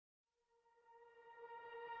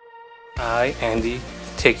I, Andy,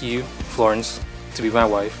 take you, Florence, to be my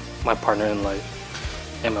wife, my partner in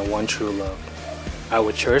life, and my one true love. I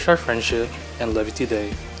will cherish our friendship and love you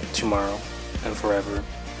today, tomorrow, and forever.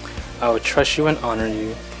 I will trust you and honor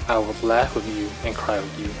you. I will laugh with you and cry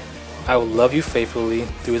with you. I will love you faithfully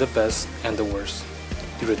through the best and the worst,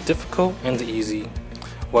 through the difficult and the easy.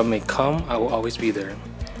 What may come, I will always be there.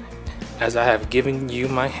 As I have given you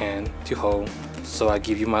my hand to hold, so I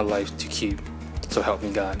give you my life to keep. So help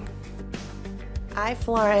me God. I,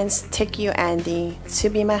 Florence, take you, Andy, to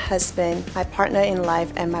be my husband, my partner in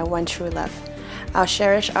life, and my one true love. I'll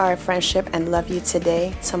cherish our friendship and love you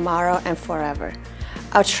today, tomorrow, and forever.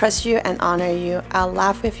 I'll trust you and honor you. I'll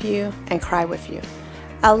laugh with you and cry with you.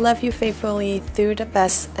 I'll love you faithfully through the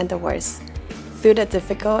best and the worst, through the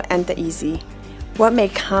difficult and the easy. What may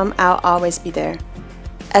come, I'll always be there.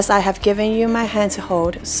 As I have given you my hand to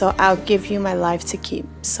hold, so I'll give you my life to keep.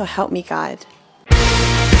 So help me God.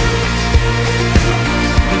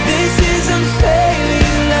 This is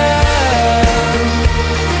unfailing love,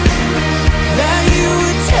 that you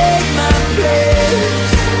would take my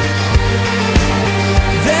place,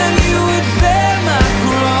 then you would bear my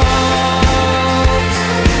cross.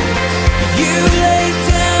 You laid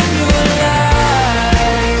down your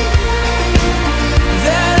life,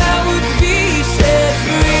 that I would be set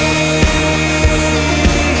free.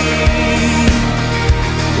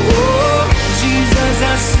 Oh, Jesus,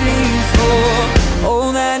 I sing for all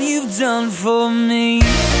that you've done for me.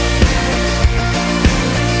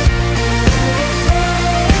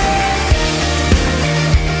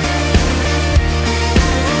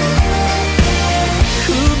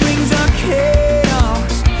 Who brings our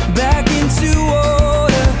chaos back into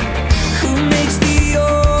order? Who makes the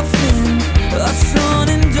orphan a son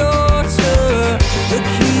and daughter? The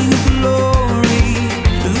King of glory,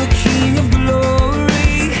 the King of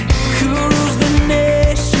glory, who rules the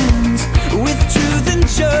nations with truth and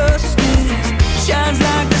justice, shines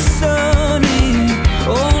like the sun in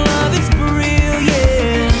all of its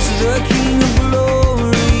brilliance. The King of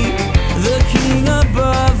glory, the King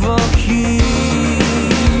above all kings.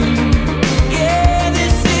 Yeah,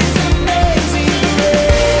 this is amazing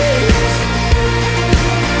grace.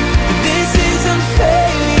 This is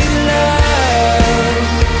unfailing love,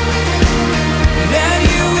 that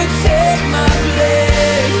you would take my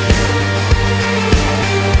place,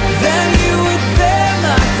 that you would bear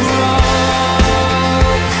my cross.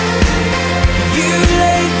 You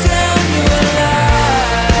laid down your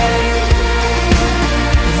life,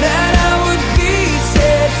 that I would be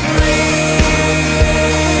set free.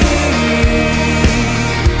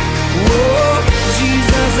 Oh,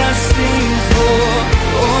 Jesus, I sing for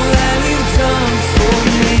all that you've done for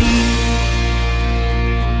me.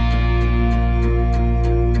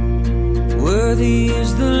 Worthy is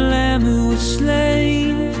the Lamb who was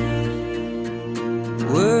slain,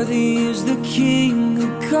 worthy is the King who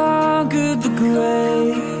conquered the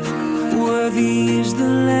grave, worthy is the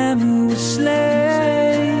Lamb who was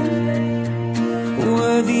slain,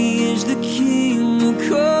 worthy is the King who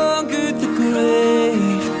conquered